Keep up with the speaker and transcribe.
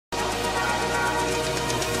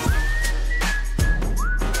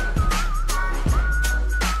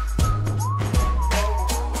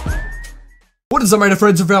What is up, my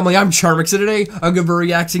friends and family? I'm Charmx, and today I'm going to be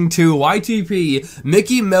reacting to YTP,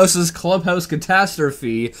 Mickey Mouse's Clubhouse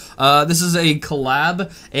Catastrophe. This is a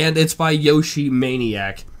collab, and it's by Yoshi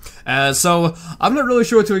Maniac. So, I'm not really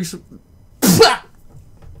sure what to expect.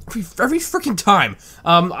 Every freaking time.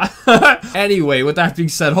 Anyway, with that being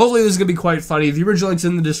said, hopefully this is going to be quite funny. The original link's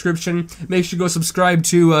in the description. Make sure to go subscribe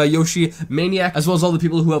to Yoshi Maniac, as well as all the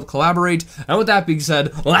people who help collaborate. And with that being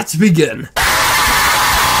said, let's begin.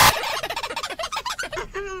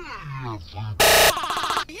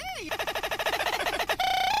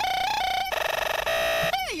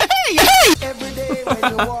 Every day when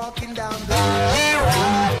you're walking down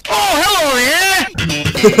the Oh, hello there!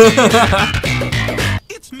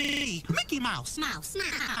 It's me, Mickey Mouse.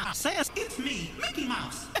 Says it's me, Mickey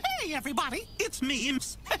Mouse. Hey, everybody, it's me.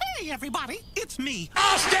 Hey, everybody, it's me.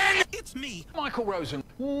 Austin! It's me. Michael Rosen.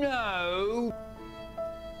 No.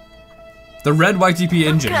 The red YTP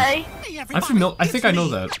engine. Hey, everybody, I think I know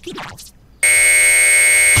that. Mickey Mouse.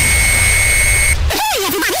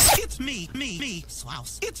 It's me,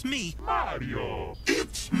 Swouse. It's me, Mario.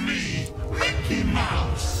 It's me, Mickey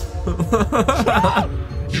Mouse. You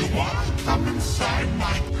wanna come inside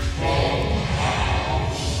my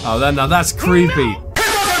clubhouse? Oh, now that's creepy. It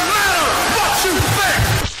doesn't matter what you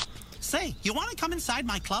think! Say, you wanna come inside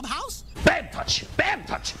my clubhouse? Bad touch,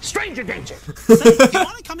 stranger danger. Say, you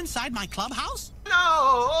wanna come inside my clubhouse?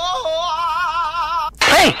 No.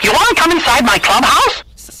 Hey, you wanna come inside my clubhouse?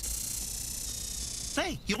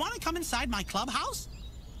 Say, you wanna come inside my clubhouse?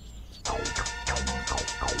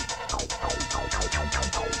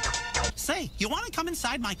 Say, you wanna come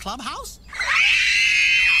inside my clubhouse?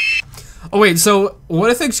 Oh wait, so what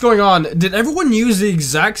I think's going on? Did everyone use the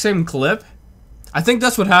exact same clip? I think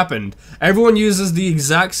that's what happened. Everyone uses the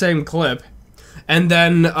exact same clip, and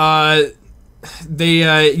then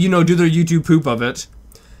they you know, do their YouTube poop of it,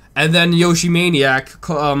 and then Yoshi Maniac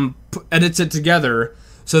edits it together.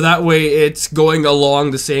 So that way it's going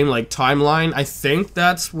along the same, like, timeline. I think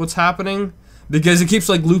that's what's happening. Because it keeps,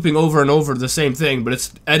 like, looping over and over the same thing, but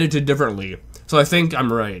it's edited differently. So I think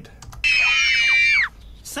I'm right.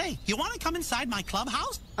 Say, you wanna come inside my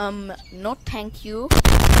clubhouse? No thank you.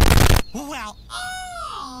 Well,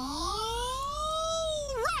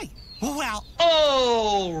 alright. Well,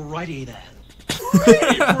 Alrighty then.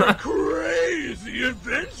 Ready for a crazy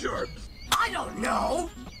adventure? I don't know.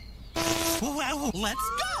 well, let's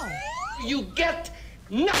go. You get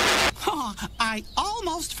nothing. Oh, I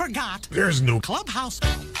almost forgot. There's no Clubhouse.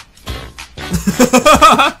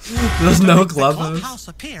 There's no To make the Clubhouse. clubhouse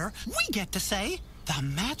appear, we get to say the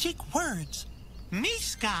magic words.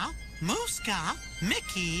 Miska, Muska,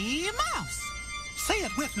 Mickey Mouse. Say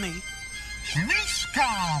it with me.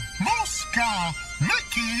 Miska, Muska,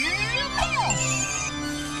 Mickey Mouse.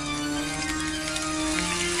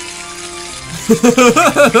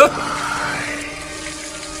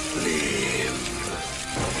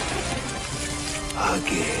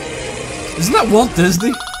 Isn't that Walt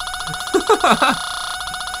Disney?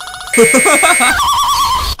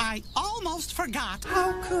 I almost forgot.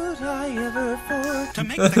 How could I ever forget? To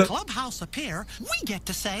make the clubhouse appear, we get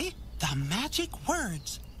to say the magic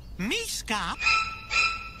words. Miska.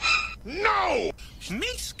 No!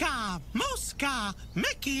 Miska, Muska,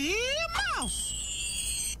 Mickey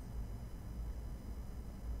Mouse.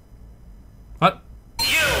 What? You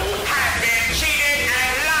have been cheated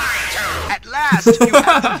and lied to. At last, you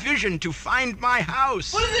have the vision to find my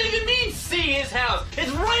house. What does it even mean, see his house? It's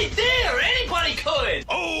right there! Anybody could!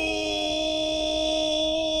 Oh!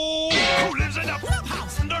 Who lives in a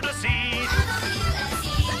clubhouse under the sea?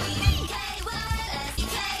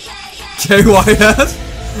 KYS?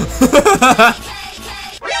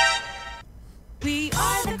 We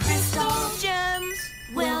are the crystal gems.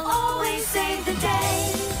 We'll always save the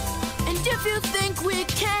day. And if you think we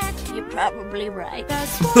can't, You're probably right.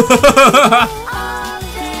 that's what we are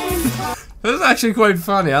this. This is actually quite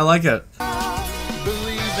funny. I like it.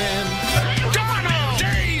 Believe in Donald,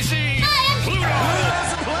 Daisy, Pluto,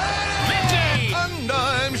 Mickey, and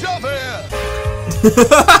I'm Chauffeur.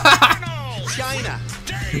 China,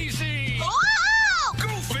 Daisy,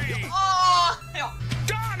 Goofy,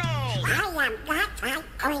 Donald. I am not like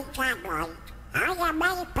Green Goblin. I am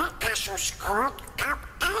a Pegasus called Cup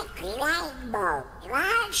and Rainbow. You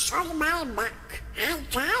all show my back, and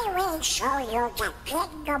I will show you the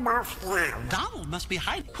kingdom of love. Donald must be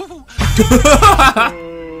hiding.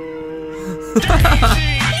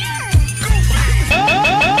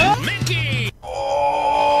 Mickey.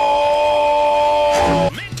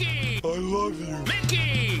 Mickey. I love you.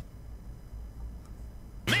 Mickey.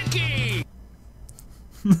 Mickey.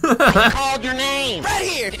 Called your name. Right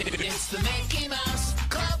here. It's the Mickey Mouse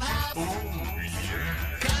Clubhouse.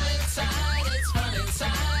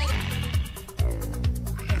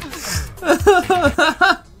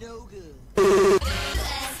 No good.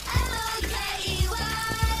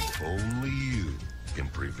 Only you can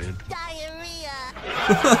prevent Diarrhea.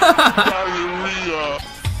 diarrhea.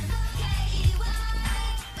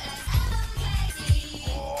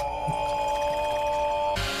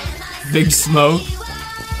 Big Smoke.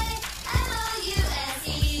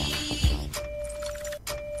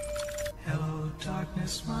 Hello,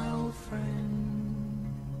 darkness, my old friend.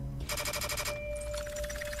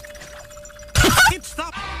 It's the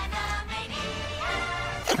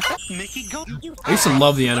Mickey go. I used to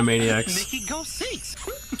love the Animaniacs. Mickey go seeks.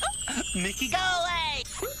 Mickey go away.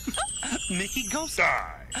 Mickey go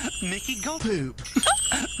Die. Mickey go poop.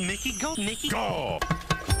 Mickey go. Mickey Go.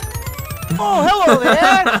 Oh, hello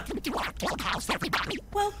there! Clubhouse, everybody.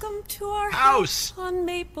 Welcome to our House. on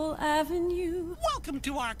Maple Avenue. Welcome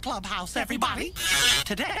to our clubhouse, everybody.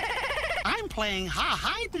 Today, I'm playing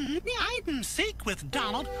hide and seek with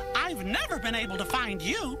Donald. I've never been able to find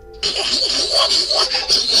you.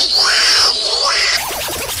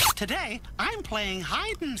 Today, I'm playing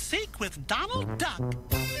hide and seek with Donald Duck.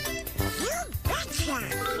 You betcha.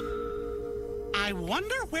 I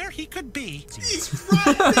wonder where he could be.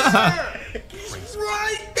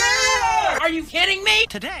 Are you kidding me?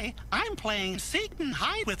 Today, I'm playing seek and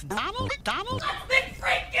hide with Donald. Big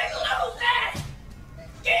freaking loser!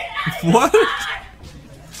 Get out! What?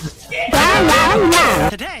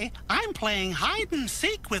 Today, I'm playing hide and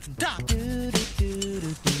seek with Duck.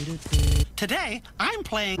 Today, I'm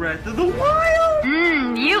playing Breath of the Wild!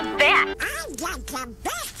 You bet. I got the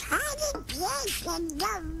best hiding place in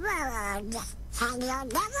the world. And you'll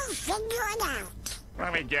never figure it out.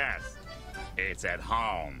 Let me guess. It's at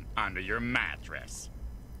home, under your mattress.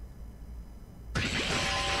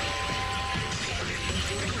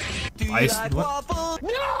 Ice. What?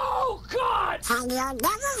 No! God! And you'll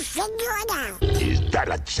never figure it out. Is that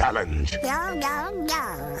a challenge?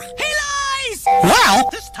 No. He lies! Well,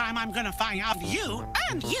 this time I'm gonna find out you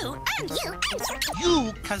and you and you and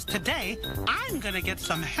you. Cause today I'm gonna get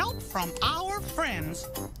some help from our friends.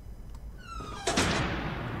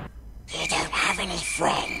 You don't have any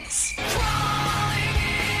friends.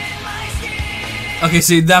 Okay,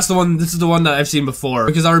 see, that's the one. This is the one that I've seen before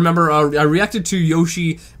because I remember I reacted to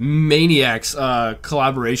Yoshi Maniac's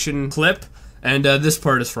collaboration clip, and this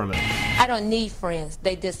part is from it. I don't need friends.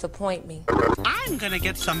 They disappoint me. I'm gonna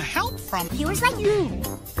get some help from Viewers like you.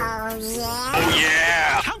 Oh, yeah? Oh,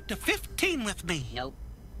 yeah! Count to 15 with me. Nope.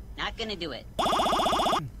 Not gonna do it.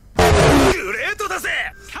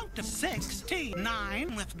 Count to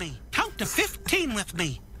 69 with me. Count to 15 with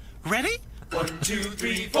me. Ready? 1, 2,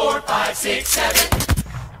 3, 4, 5, 6, 7.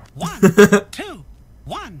 1, 2,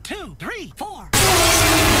 1, 2, 3, 4.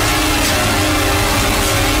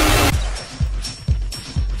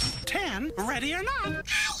 Ready or not?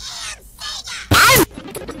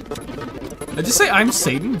 Did you say I'm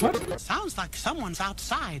Satan? What? Sounds like someone's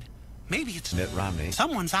outside. Maybe it's Mitt Romney.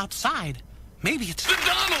 Someone's outside. Maybe it's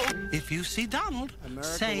Donald. If you see Donald, America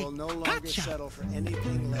say, will no longer gotcha. settle for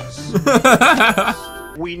anything less.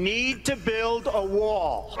 We need to build a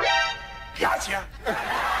wall. Gotcha.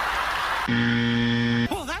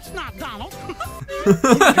 Well, that's not Donald.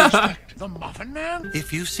 The Muffin Man?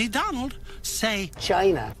 If you see Donald, say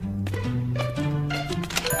China.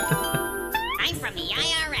 I'm from the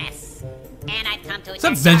IRS, and I've come to Is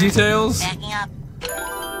that VeggieTales? Backing up.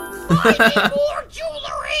 I need more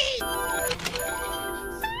jewelry!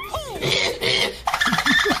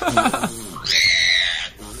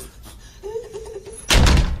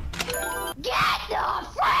 Get the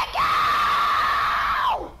frick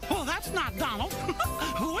out! Well, that's not Donald.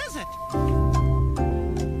 Who is it?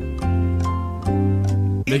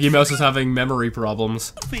 Mickey Mouse is having memory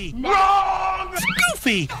problems. Goofy. Wrong!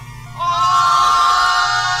 Goofy.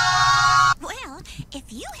 Well,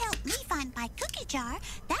 if you help me find my cookie jar,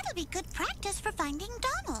 that'll be good practice for finding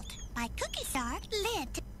Donald. My cookie jar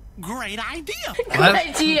lid. Great idea. Good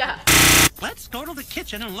idea. Let's go to the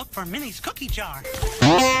kitchen and look for Minnie's cookie jar.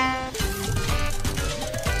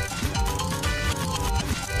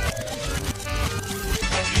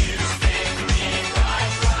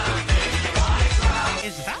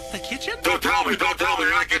 Is that the kitchen? Don't tell me,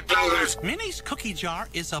 I can do this! Minnie's cookie jar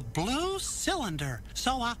is a blue cylinder.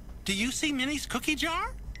 So, do you see Minnie's cookie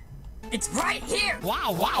jar? It's right here!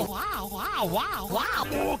 Wow, wow, wow, wow, wow,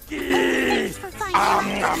 wow. Thanks for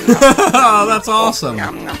finding Oh, that's awesome.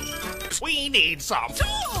 We need some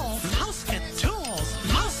tools! Mouse get tools!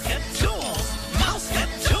 Mouse get tools! Mouse get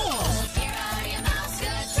tools!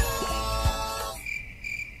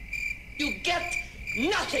 You get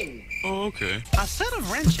nothing! Oh, okay. A set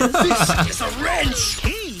of wrenches. This is a wrench!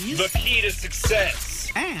 Keys. The key to success.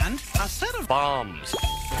 And a set of bombs.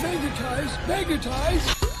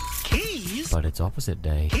 magnetize, keys. But it's opposite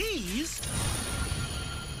day. Keys.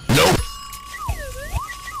 Nope.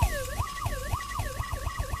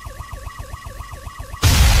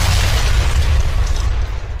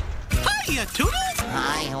 Hiya, Toodles.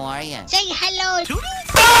 Hi, how are you? Say hello, Toodles.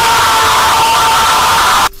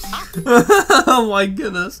 Oh my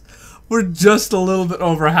goodness. We're just a little bit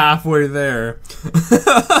over halfway there.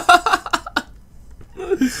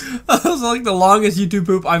 That was like the longest YouTube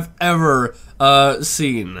poop I've ever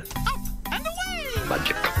seen. Up and away.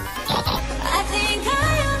 I think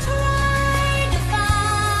I am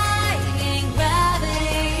defying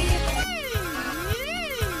gravity.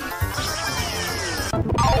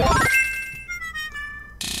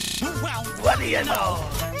 Well, what do you know?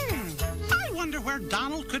 I wonder where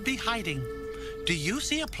Donald could be hiding. Do you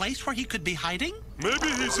see a place where he could be hiding? Maybe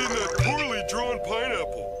he's in that poorly drawn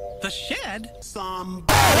pineapple. The shed?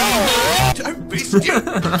 Don't be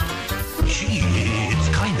stupid. Gee, it's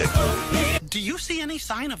kinda cool. Do you see any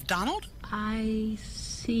sign of Donald? I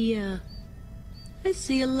see a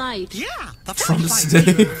light. Yeah, the From the flashlight.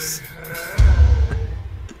 stakes.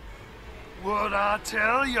 What'd I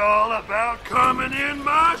tell y'all about coming in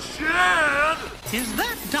my shed? Is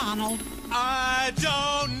that Donald? I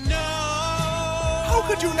don't know. How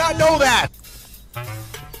could you not know that?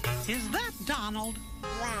 Is that Donald?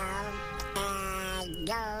 Well,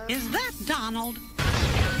 no. Is that Donald?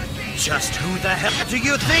 Just who the hell do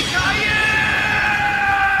you think I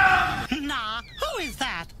am? Nah, who is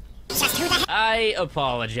that? Just who the hell? I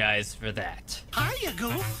apologize for that. Hiya,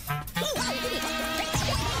 Goof.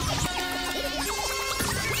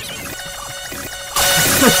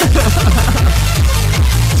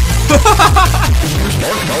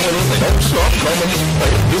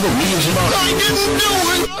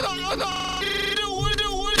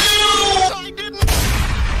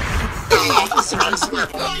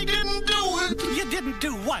 I didn't do it. You didn't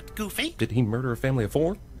do what, Goofy? Did he murder a family of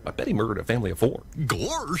 4? I bet he murdered a family of 4.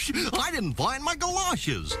 Gorsh, I didn't find my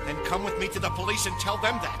galoshes. Then come with me to the police and tell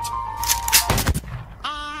them that.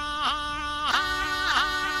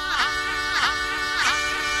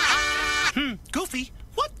 Goofy,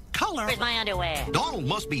 what color? Where's my underwear? Donald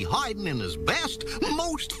must be hiding in his best,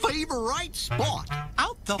 most favorite spot.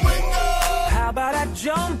 Out the window. How about I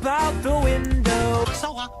jump out the window?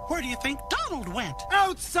 So, where do you think Donald went?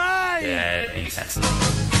 Outside! Yeah, that's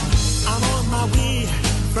I'm on my way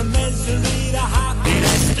from misery to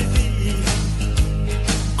happiness to be.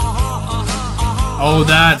 Oh,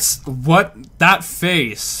 that's what that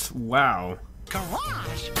face. Wow.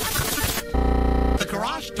 Garage. The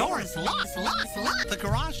garage door is locked. The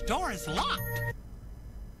garage door is locked.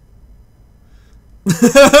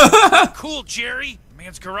 Cool, Jerry.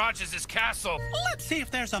 Man's garage is his castle. Let's see if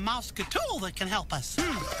there's a mouse Gatool that can help us.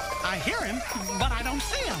 I hear him, but I don't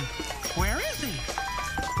see him. Where is he?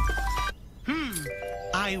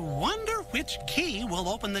 I wonder which key will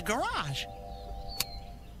open the garage.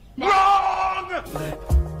 Wrong!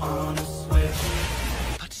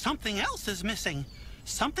 But something else is missing.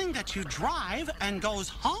 Something that you drive and goes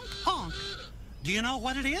honk honk. Do you know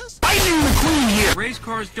what it is? I knew the queen here. Race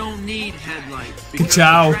cars don't need headlights Good because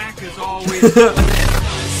job. the track is always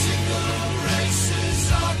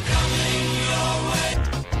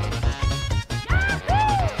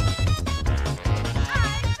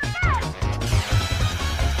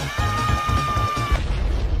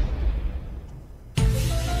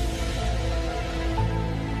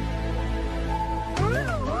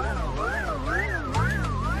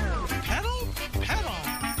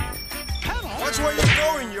Watch where you're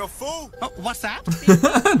going, you fool. What's that?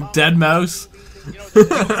 Dead mouse. You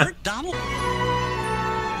heard Donald?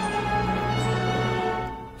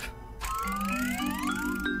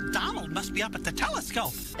 Donald must be up at the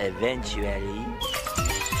telescope. Eventually.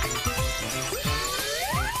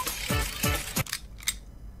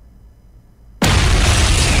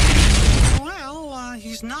 Well,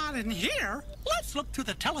 he's not in here. Let's look through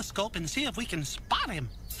the telescope and see if we can spot him.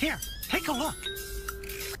 Here, take a look.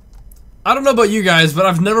 I don't know about you guys, but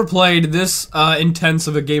I've never played this intense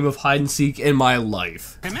of a game of hide and seek in my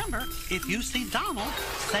life. Remember, if you see Donald,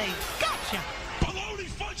 say, gotcha. Bologna,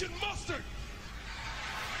 fudge, and mustard.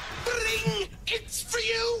 Bring, it's for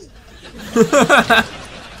you.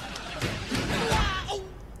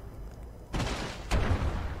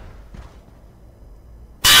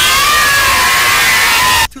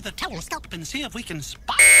 Through the telescope and see if we can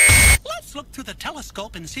spot. Let's look through the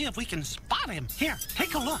telescope and see if we can spot him. Here,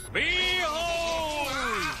 take a look. Behold!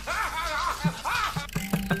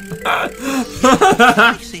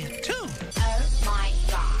 I see it too. Oh my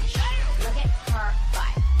gosh. Look at her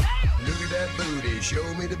butt. Look at that booty.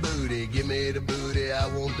 show me the booty, give me the booty, I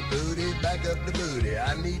want the booty, back up the booty,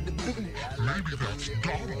 I need the booty. Maybe that's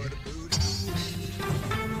Donald.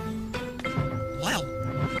 Well.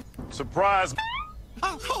 Surprise.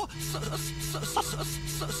 Oh, Soros!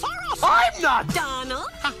 I'm not Donald?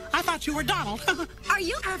 I thought you were Donald. Are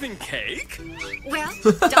you having cake? Well,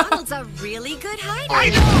 Donald's a really good hider. I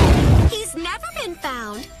know! He's never been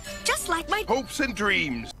found. Just like my hopes and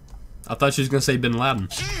dreams. I thought she was gonna say Bin Laden.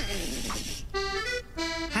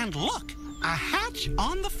 And look, a hatch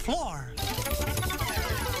on the floor.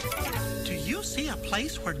 Do you see a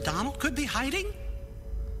place where Donald could be hiding?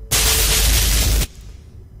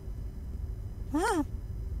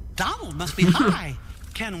 Donald must be high.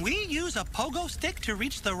 Can we use a pogo stick to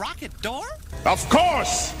reach the rocket door? Of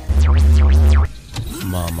course!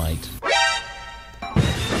 Marmite.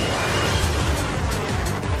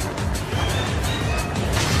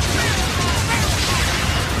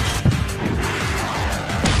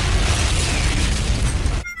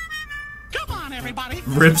 Come on, everybody.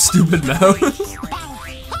 Rip stupid mouth.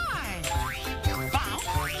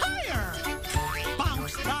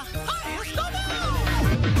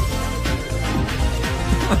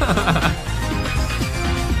 I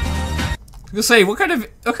was gonna say, what kind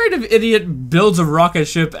of idiot builds a rocket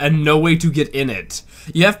ship and no way to get in it?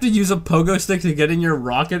 You have to use a pogo stick to get in your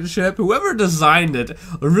rocket ship? Whoever designed it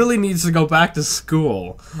really needs to go back to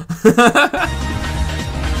school.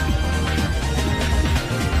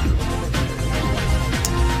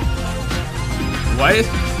 What?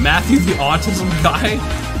 Matthew the autism guy?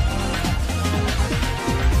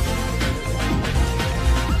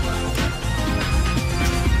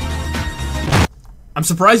 I'm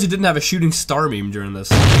surprised you didn't have a shooting star meme during this.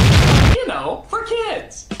 You know, for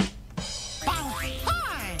kids.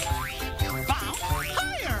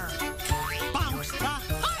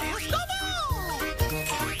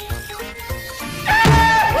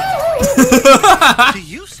 Do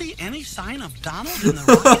you see any sign of Donald in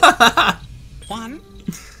the rocket? 1,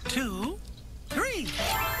 2, 3.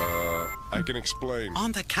 I can explain.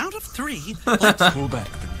 On the count of 3, let's pull back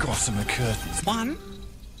the gossamer curtains. 1,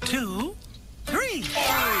 2, 3.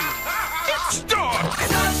 It's dark!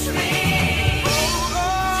 Touch me!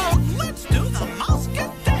 Oh, let's do the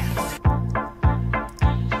musket dance!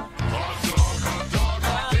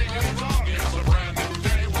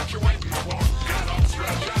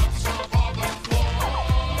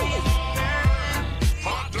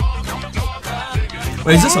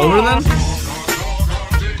 Wait, is this over then?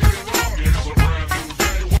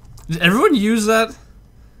 Did everyone use that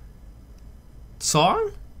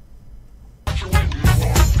song?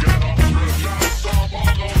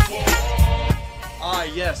 Ah,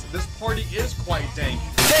 yes, this party is quite dank.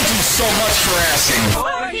 Thank you so much for asking.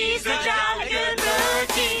 Oh, he's a jolly good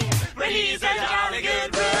rookie. But he's a jolly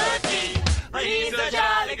good rookie. But he's a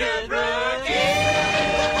jolly good rookie.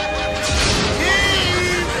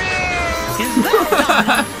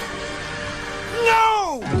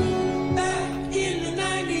 No! Back in the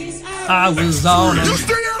 90s, I was on it. You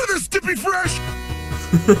stay out of this, Dippy Fresh!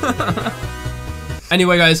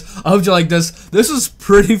 Anyway, guys, I hope you like this. This was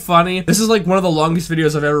pretty funny. This is like one of the longest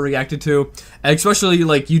videos I've ever reacted to, especially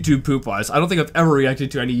like YouTube poop-wise. I don't think I've ever reacted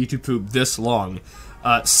to any YouTube poop this long.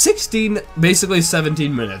 basically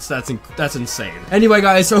 17 minutes. That's insane. Anyway,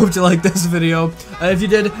 guys, I hope you liked this video. If you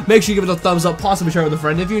did, make sure you give it a thumbs up, possibly share with a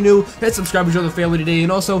friend. If you're new, hit subscribe and join the family today,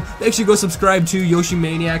 and also make sure you go subscribe to Yoshi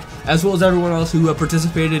Maniac, as well as everyone else who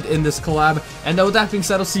participated in this collab. And with that being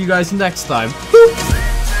said, I'll see you guys next time. Boop.